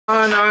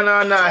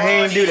No, he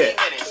ain't do that.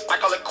 I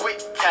call it quick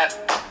tap.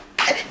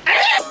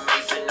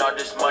 Amazing, all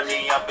this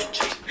money I've been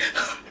chasing.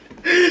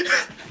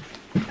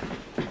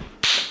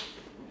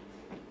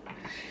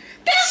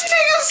 This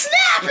nigga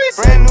snapping.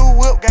 Brand new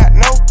whip, got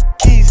no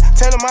keys.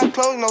 Tell him my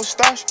clothes, no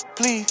starch,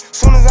 please.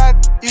 Soon as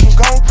you can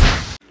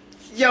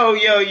go.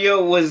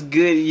 Yo, what's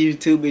good,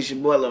 YouTube? It's your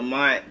boy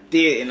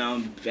LamontDidIt, and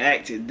I'm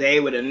back today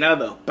with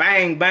another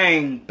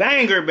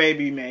banger,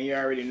 baby, man. You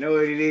already know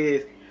what it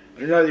is.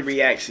 Another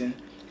reaction.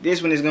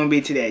 This one is gonna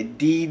be to that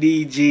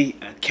DDG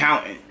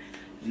accountant.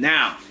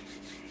 Now,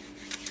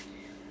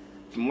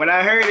 from what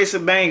I heard, it's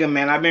a banger,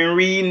 man. I've been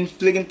reading,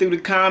 flicking through the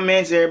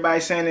comments. Everybody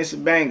saying it's a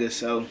banger,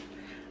 so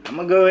I'm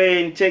gonna go ahead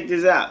and check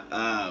this out.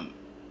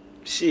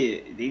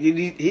 Shit,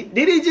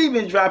 DDG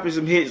been dropping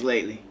some hits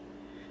lately,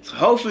 so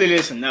hopefully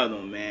there's another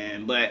one,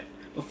 man. But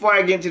before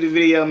I get into the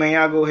video, man,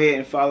 y'all go ahead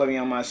and follow me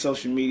on my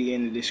social media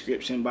in the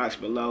description box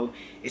below.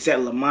 It's at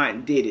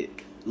LamontDidIt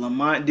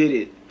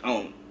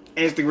on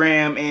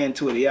Instagram and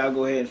Twitter. Y'all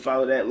go ahead and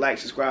follow that. Like,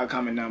 subscribe,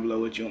 comment down below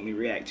what you want me to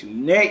react to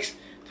next.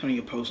 Turn on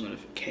your post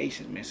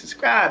notifications, man.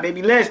 Subscribe,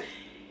 baby. Let's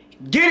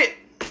get it.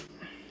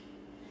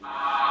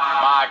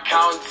 My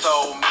accountant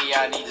told me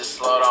I need to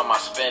slow down my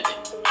spending.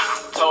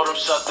 Told him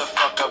shut the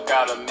fuck up,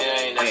 got $1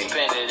 million to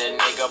spend it. And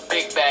nigga,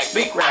 big bag,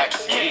 big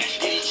racks.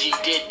 DDG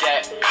did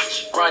that.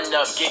 Run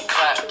up, get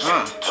clapped.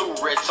 Too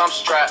rich, I'm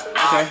strapped.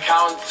 My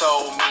accountant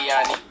told me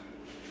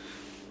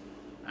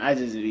I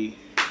just be,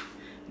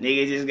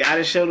 nigga just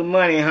gotta show the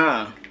money,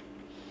 huh?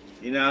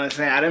 You know what I'm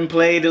saying? I done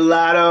played the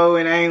lotto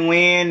and I ain't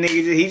win,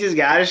 nigga. He just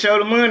gotta show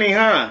the money,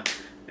 huh?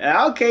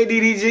 Okay,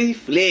 DDG,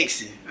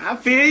 flexing. I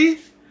feel you.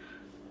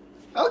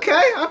 Okay,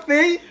 I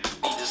feel you.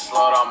 Need to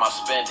slow down my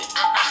spending.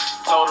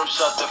 Told him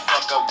shut the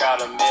fuck up, got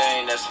 $1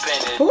 million to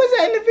spend it. Who was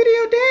that in the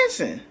video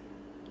dancing?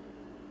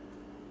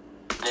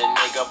 Then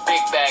nigga,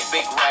 big bag,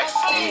 big racks.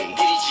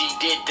 DDG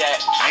did that.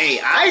 Hey,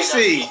 I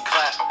see.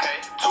 Okay.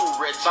 Too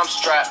rich, I'm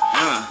strapped.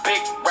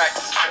 Big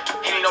racks.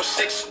 He ain't no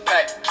six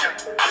pack.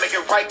 I make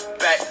it right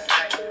back.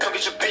 Come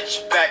get your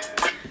bitch back.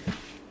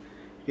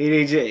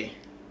 DDG,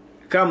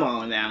 come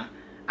on now.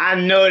 I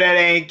know that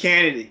ain't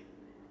Kennedy.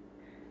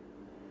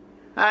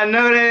 I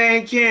know that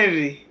ain't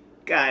Kennedy.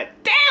 God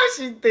damn,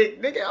 she thick,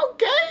 nigga.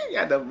 Okay,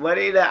 got the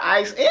money, the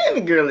ice, and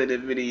the girl in the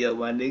video,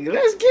 my nigga.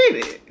 Let's get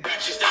it.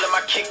 She still in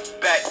my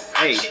kickback.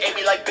 Hey. She ate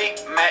me like Big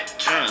Mac.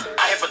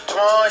 I hit for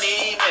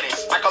 20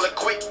 minutes. I call it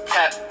quick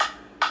tap.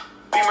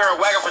 Beamer and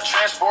wagon for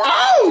transport.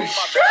 Oh,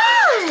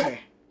 sure.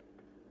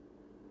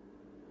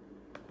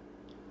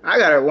 I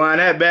gotta wind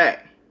that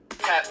back.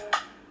 Tap.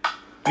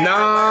 No.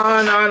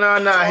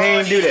 He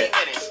ain't do that.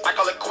 I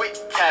call it quick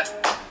tap.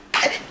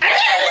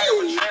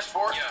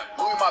 Transport.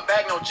 Moving my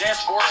bag, no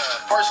Jansport.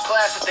 First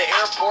class at the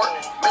airport.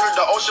 Middle of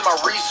the ocean, my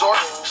resort.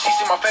 She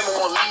see my family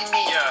won't leave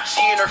me. She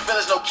in her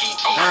feelings, no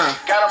kiki.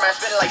 Got her man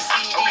spinning like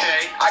CD.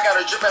 I got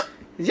her dripping.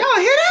 Did y'all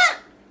hear that?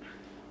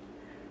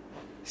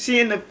 She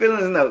in the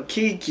feelings, no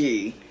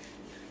Kiki.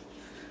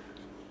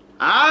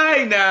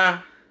 Alright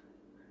now.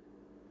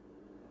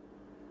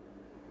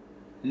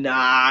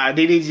 Nah,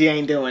 DDG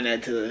ain't doing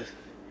that to us.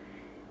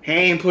 He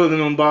ain't pulling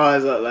them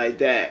bars up like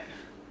that.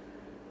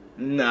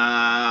 Nah.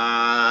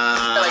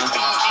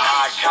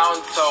 My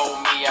accountant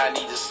told me I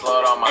need to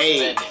slow down my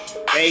spending.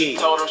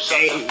 Told him shut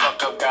the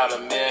fuck up, got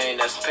 $1 million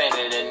to spend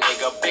it. And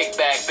nigga, big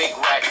bag, big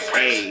racks.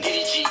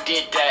 DDG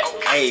did that.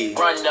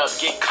 Run up,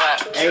 get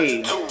clapped.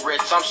 Too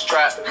rich, I'm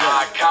strapped.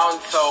 My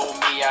accountant told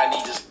me I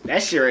need to.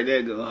 That shit right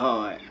there go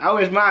hard. I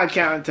wish my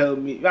accountant told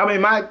me. I mean,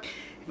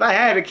 if I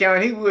had an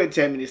accountant, he would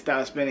tell me to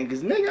stop spending.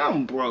 Cause nigga,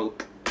 I'm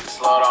broke.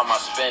 Slow down my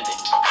spending.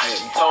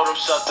 Told him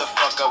shut the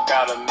fuck up,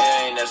 got $1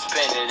 million to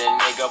spend it. And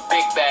nigga,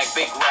 big bag,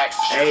 big racks.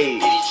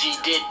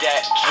 DDG did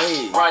that.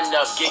 Run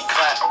up, get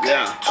clapped.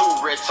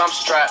 Too rich, I'm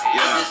strapped.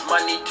 This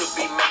money to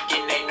be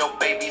making, ain't no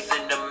babies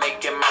in the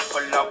making. My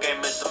pull-out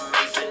game is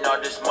amazing. All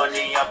this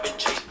money I've been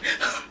chasing.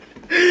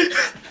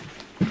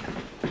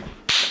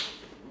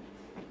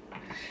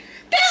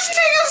 This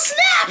nigga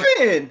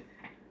snapping!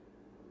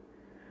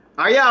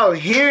 Are y'all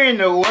hearing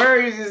the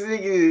words this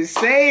nigga is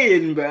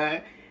saying,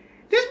 bruh?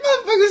 This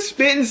motherfucker's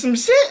spitting some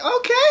shit,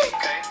 okay?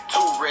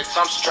 Too rich,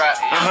 I'm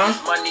strapped.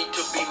 This money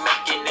to be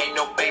making, ain't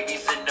no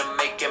babies in the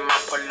making. My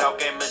pull-out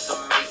game is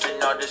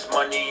amazing. All this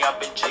money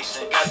I've been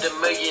chasing. Got $1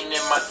 million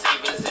in my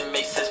savings. It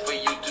makes sense for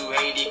you to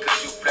hate it,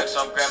 cause you flex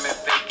on gram and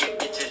fake it.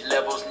 Bitches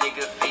levels,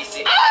 nigga, face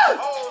it.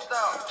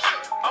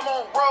 I'm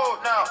on road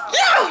now.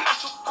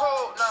 It's too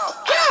cold now.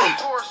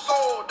 Tour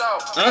sold out.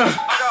 I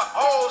got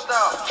hoes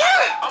now.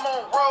 I'm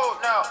on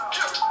road now.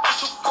 It's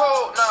too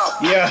cold now.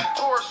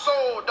 Tour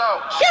sold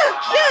out.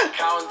 My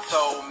accountant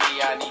told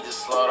me I need to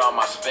slow down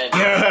my spending.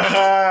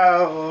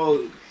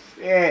 Oh,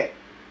 shit.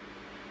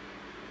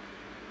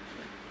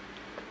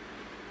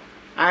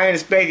 I ain't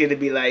expect it to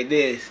be like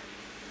this.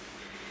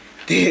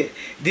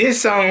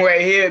 This song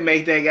right here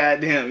make that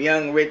goddamn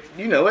Young Rich,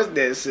 you know what's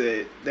this?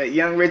 That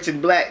Young Rich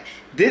and Black.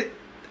 This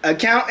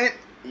accountant,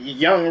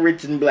 Young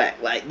Rich and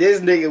Black. Like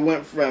this nigga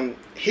went from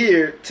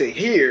here to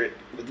here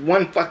with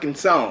one fucking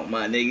song,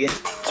 my nigga.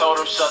 Told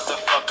him shut the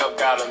fuck up,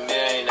 got $1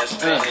 million to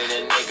spend it.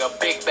 And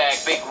nigga, big bag,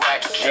 big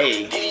racks.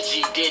 Hey.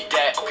 DDG did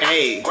that.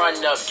 Hey. Run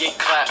up, get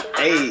clapped.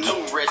 Hey.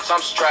 Too rich,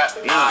 I'm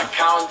strapped. My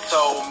accountant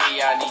told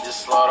me I need to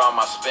slow down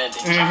my spending.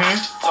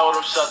 Told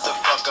him shut the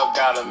fuck up,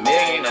 got $1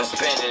 million to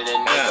spend it.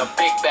 And nigga,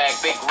 big bag,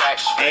 big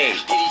racks. Hey.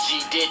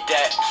 DDG did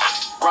that.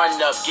 Run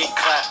up, get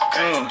clapped.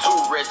 Too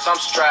rich, I'm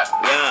strapped.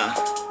 Yeah.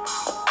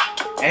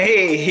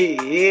 Hey,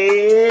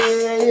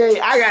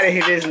 yeah. I gotta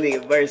hear this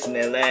nigga verse in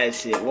that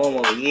last shit one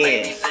more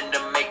again.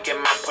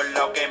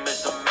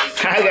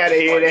 I gotta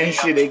hear that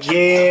shit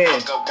again.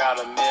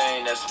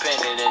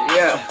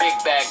 Yeah. Big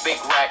bag,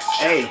 big racks.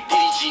 Hey.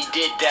 DDG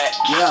did that.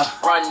 Yeah.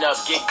 Run up,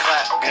 get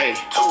clapped. Hey.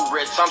 Too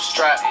rich, I'm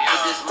strapped.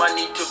 With this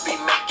money to be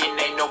making,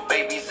 ain't no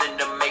babies in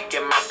the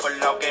making. My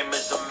pull-out game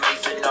is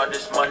amazing. All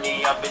this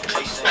money I've been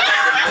chasing.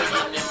 Got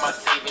 $1 million in my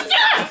savings.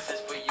 This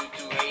is for you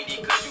to hate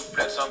it, cause you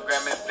flex on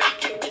gram and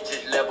fake it.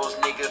 Bitches levels,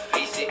 nigga,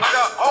 face it. I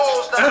got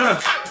hoes now.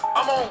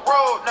 I'm on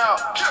road now.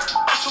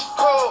 I'm too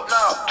cold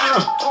now.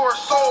 Tour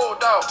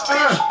sold out.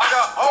 I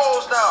got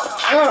hoes now.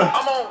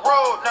 I'm on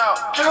road now.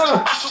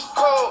 I'm too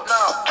cold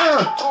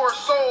now. Tour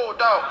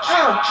sold out.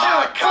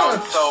 My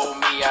accountant told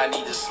me I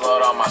need to slow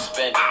down my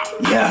spending.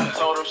 Yeah.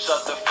 Told him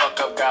shut the fuck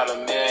up, got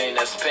 $1 million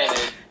to spend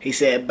it. He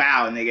said,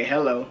 bow, nigga.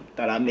 Hello.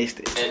 Thought I missed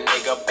it. And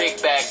nigga,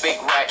 big bag,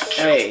 big racks.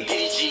 Hey.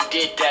 DDG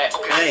did that.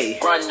 Hey.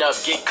 Run up,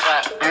 get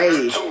clapped.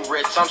 Hey. Too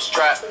rich, I'm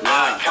strapped.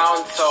 My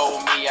accountant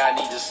told me I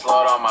need to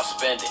slow down my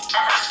spending.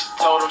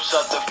 Told him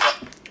shut the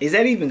fuck. Is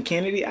that even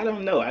Kennedy? I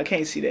don't know. I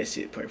can't see that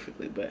shit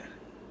perfectly, but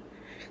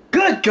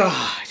good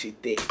God, she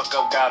thick. Fuck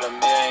up, got $1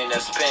 million to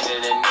spend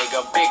it. And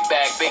nigga, big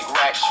bag, big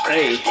racks.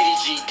 Hey.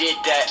 DDG did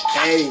that.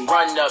 Hey.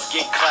 Run up,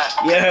 get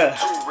clapped. Yeah.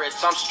 Too rich,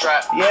 I'm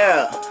strapped.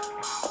 Yeah.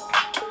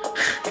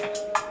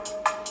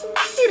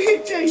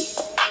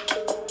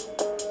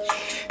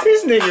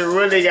 This nigga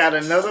really got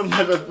another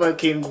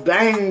motherfucking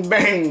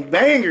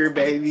banger,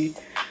 baby.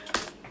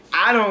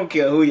 I don't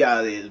care who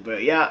y'all is, bro.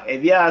 Y'all,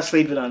 if y'all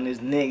sleeping on this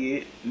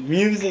nigga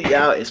music,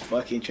 y'all is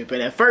fucking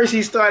tripping. At first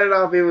he started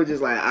off, it was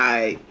just like,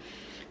 alright,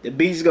 the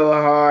beats go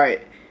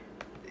hard.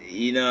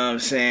 You know what I'm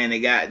saying? The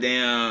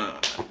goddamn,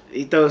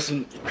 he throws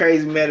some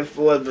crazy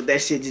metaphors, but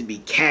that shit just be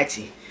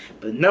catchy.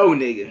 But no,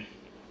 nigga.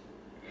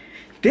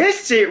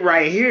 This shit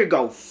right here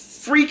go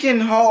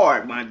freaking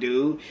hard, my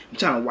dude. I'm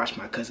trying to watch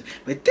my cousin.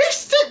 But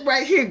this shit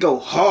right here go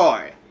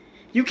hard.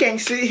 You can't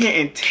sit here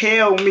and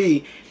tell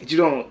me that you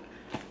don't.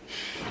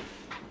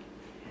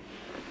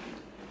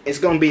 It's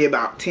gonna be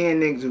about 10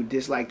 niggas who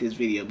dislike this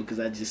video because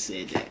I just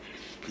said that.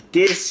 But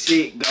this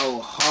shit go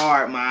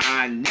hard, my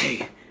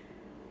nigga.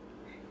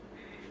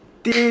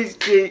 This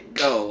shit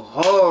go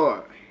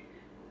hard.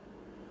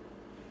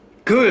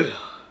 Good.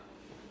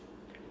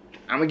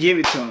 I'm gonna give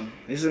it to him.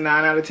 This is a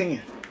 9 out of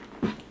 10.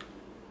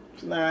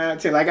 It's a 9 out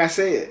of 10. Like I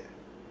said,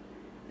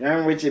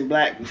 Young Rich and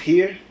Black was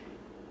here.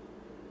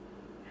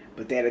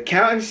 But that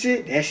accounting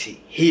shit, that shit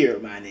here,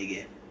 my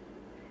nigga.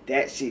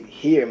 That shit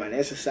here, man.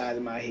 That's the size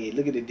of my head.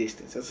 Look at the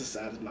distance. That's the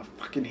size of my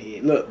fucking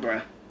head. Look,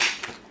 bruh.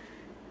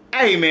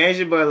 Hey, man. It's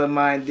your boy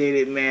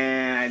LamontDidIt,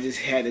 man. I just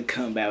had to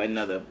come back with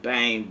another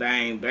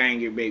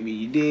banger, baby.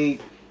 You dig?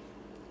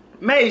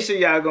 Make sure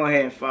y'all go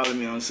ahead and follow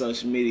me on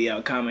social media.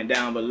 Y'all comment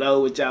down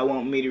below what y'all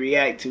want me to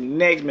react to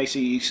next. Make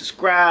sure you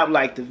subscribe,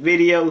 like the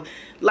video.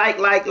 Like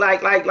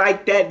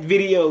that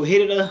video.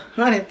 Hit it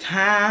 100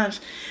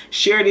 times.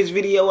 Share this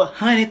video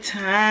 100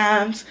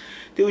 times.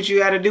 Do what you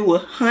gotta do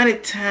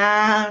 100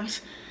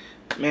 times.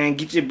 Man,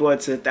 get your boy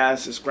to 1,000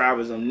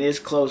 subscribers. I'm this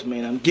close,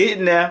 man. I'm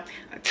getting there.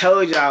 I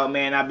told y'all,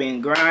 man, I've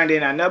been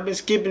grinding. I know I've been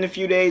skipping a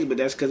few days, but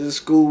that's because of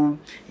school.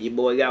 Your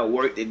boy got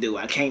work to do.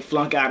 I can't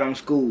flunk out on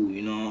school,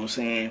 you know what I'm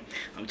saying?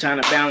 I'm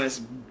trying to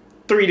balance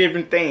 3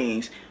 different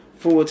things.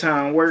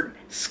 Full-time work,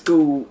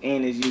 school,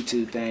 and this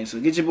YouTube thing. So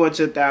get your boy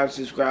to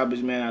 1,000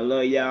 subscribers, man. I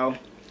love y'all.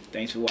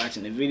 Thanks for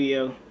watching the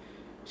video.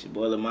 It's your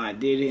boy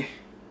LamontDidIt.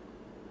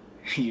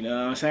 You know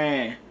what I'm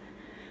saying?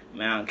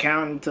 My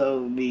accountant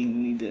told me you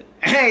need to.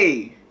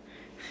 Hey!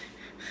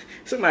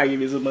 Somebody give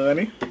me some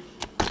money.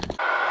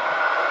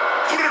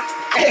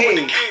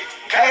 Hey!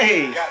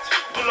 Hey!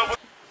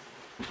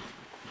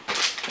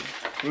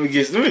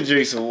 Let me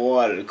drink some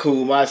water to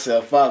cool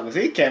myself out, because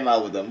he came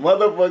out with a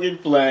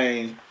motherfucking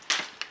flame.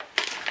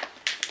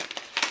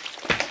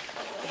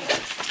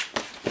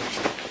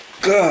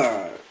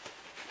 God.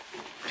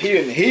 He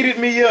done heated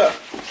me up.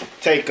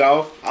 Take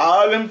off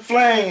all them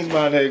flames,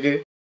 my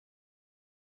nigga.